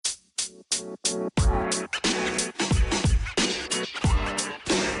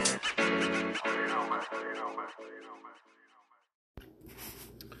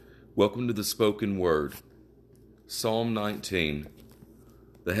Welcome to the Spoken Word. Psalm 19.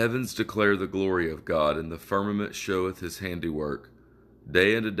 The heavens declare the glory of God, and the firmament showeth his handiwork.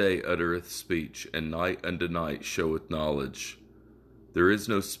 Day unto day uttereth speech, and night unto night showeth knowledge. There is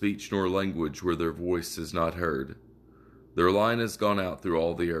no speech nor language where their voice is not heard. Their line is gone out through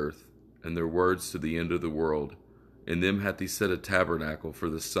all the earth, and their words to the end of the world. In them hath he set a tabernacle for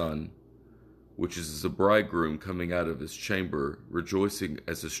the sun, which is as a bridegroom coming out of his chamber, rejoicing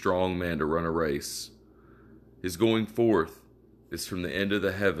as a strong man to run a race. His going forth is from the end of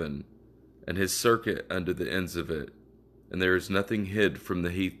the heaven, and his circuit unto the ends of it, and there is nothing hid from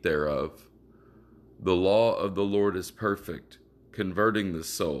the heat thereof. The law of the Lord is perfect, converting the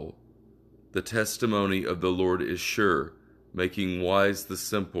soul. The testimony of the Lord is sure, making wise the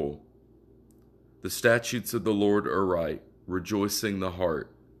simple. The statutes of the Lord are right, rejoicing the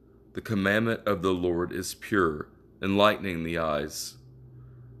heart. The commandment of the Lord is pure, enlightening the eyes.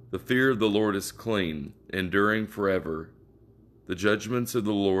 The fear of the Lord is clean, enduring forever. The judgments of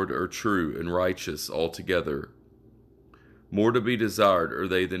the Lord are true and righteous altogether. More to be desired are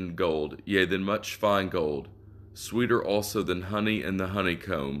they than gold, yea, than much fine gold, sweeter also than honey and the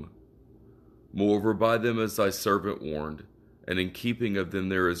honeycomb. Moreover, by them is thy servant warned, and in keeping of them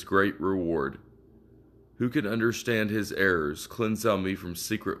there is great reward. Who can understand his errors? Cleanse thou me from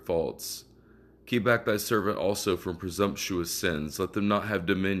secret faults. Keep back thy servant also from presumptuous sins. Let them not have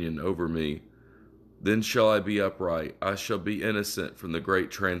dominion over me. Then shall I be upright. I shall be innocent from the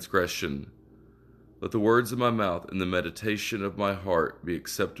great transgression. Let the words of my mouth and the meditation of my heart be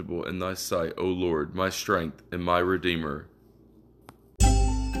acceptable in thy sight, O Lord, my strength and my Redeemer.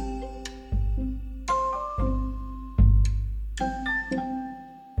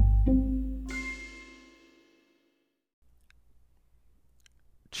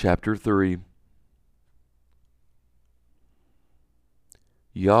 Chapter 3.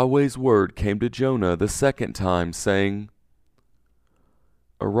 Yahweh's word came to Jonah the second time, saying,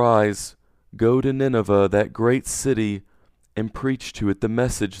 Arise, go to Nineveh, that great city, and preach to it the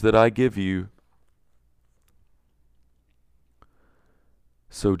message that I give you.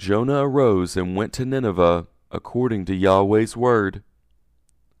 So Jonah arose and went to Nineveh, according to Yahweh's word.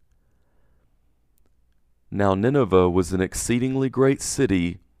 Now Nineveh was an exceedingly great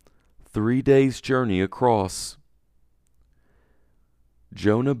city, 3 days' journey across.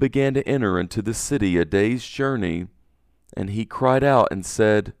 Jonah began to enter into the city a day's journey, and he cried out and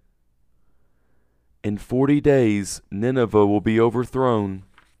said, In 40 days Nineveh will be overthrown.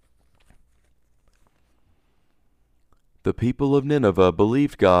 The people of Nineveh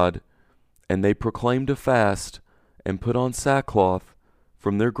believed God, and they proclaimed a fast, and put on sackcloth,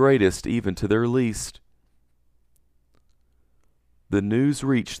 from their greatest even to their least. The news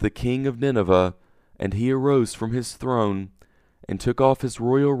reached the king of Nineveh, and he arose from his throne, and took off his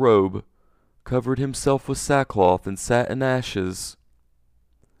royal robe, covered himself with sackcloth, and sat in ashes.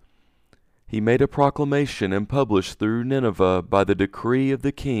 He made a proclamation and published through Nineveh by the decree of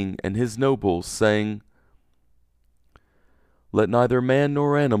the king and his nobles, saying, Let neither man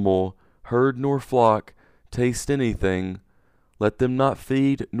nor animal, herd nor flock, taste anything. Let them not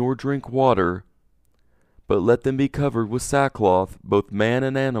feed nor drink water, but let them be covered with sackcloth, both man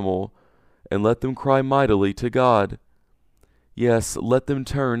and animal, and let them cry mightily to God. Yes, let them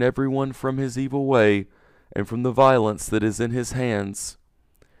turn every one from his evil way, and from the violence that is in his hands.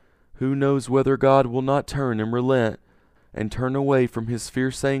 Who knows whether God will not turn and relent, and turn away from his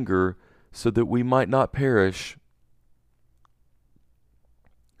fierce anger, so that we might not perish?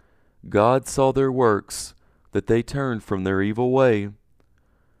 God saw their works, that they turned from their evil way.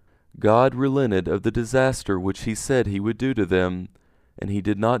 God relented of the disaster which he said he would do to them, and he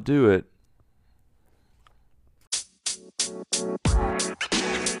did not do it.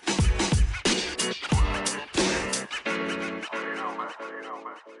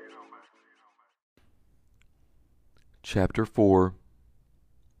 Chapter 4.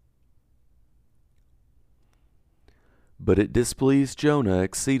 But it displeased Jonah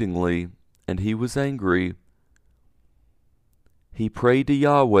exceedingly, and he was angry. He prayed to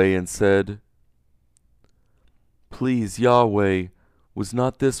Yahweh and said, Please, Yahweh, was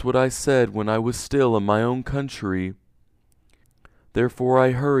not this what I said when I was still in my own country? Therefore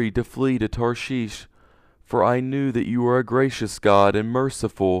I hurried to flee to Tarshish, for I knew that you are a gracious God and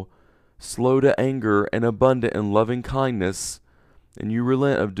merciful, slow to anger and abundant in loving kindness, and you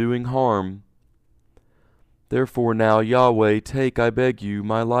relent of doing harm. Therefore now, Yahweh, take, I beg you,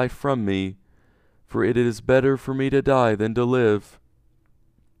 my life from me, for it is better for me to die than to live.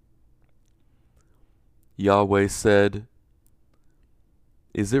 Yahweh said,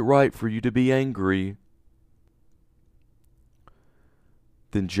 "Is it right for you to be angry?"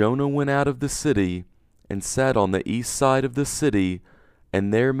 Then Jonah went out of the city, and sat on the east side of the city,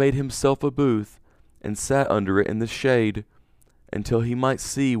 and there made himself a booth, and sat under it in the shade, until he might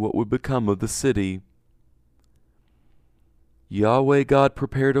see what would become of the city. Yahweh God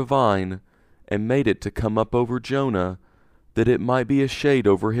prepared a vine, and made it to come up over Jonah, that it might be a shade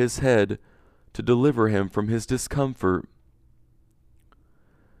over his head, to deliver him from his discomfort.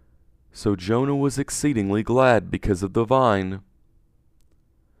 So Jonah was exceedingly glad because of the vine.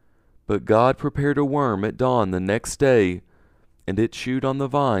 But God prepared a worm at dawn the next day, and it chewed on the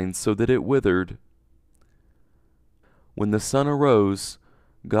vine so that it withered. When the sun arose,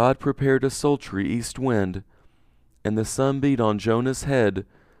 God prepared a sultry east wind, and the sun beat on Jonah's head,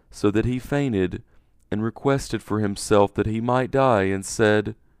 so that he fainted, and requested for himself that he might die, and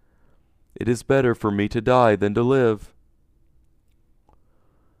said, "It is better for me to die than to live."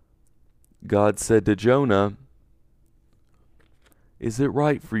 God said to Jonah, "Is it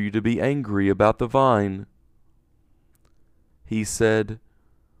right for you to be angry about the vine?" He said,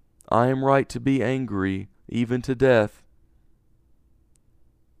 "I am right to be angry, even to death."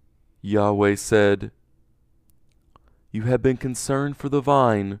 Yahweh said, "You have been concerned for the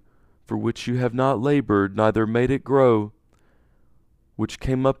vine, for which you have not labored, neither made it grow, which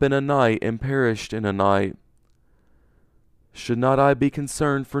came up in a night and perished in a night. Should not I be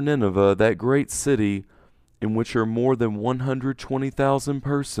concerned for Nineveh, that great city, in which are more than 120,000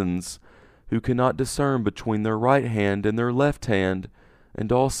 persons, who cannot discern between their right hand and their left hand,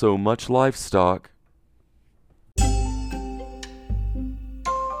 and also much livestock?"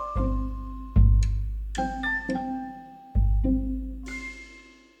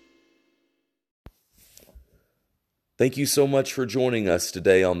 Thank you so much for joining us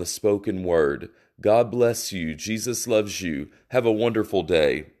today on the Spoken Word. God bless you. Jesus loves you. Have a wonderful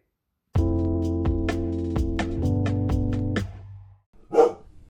day.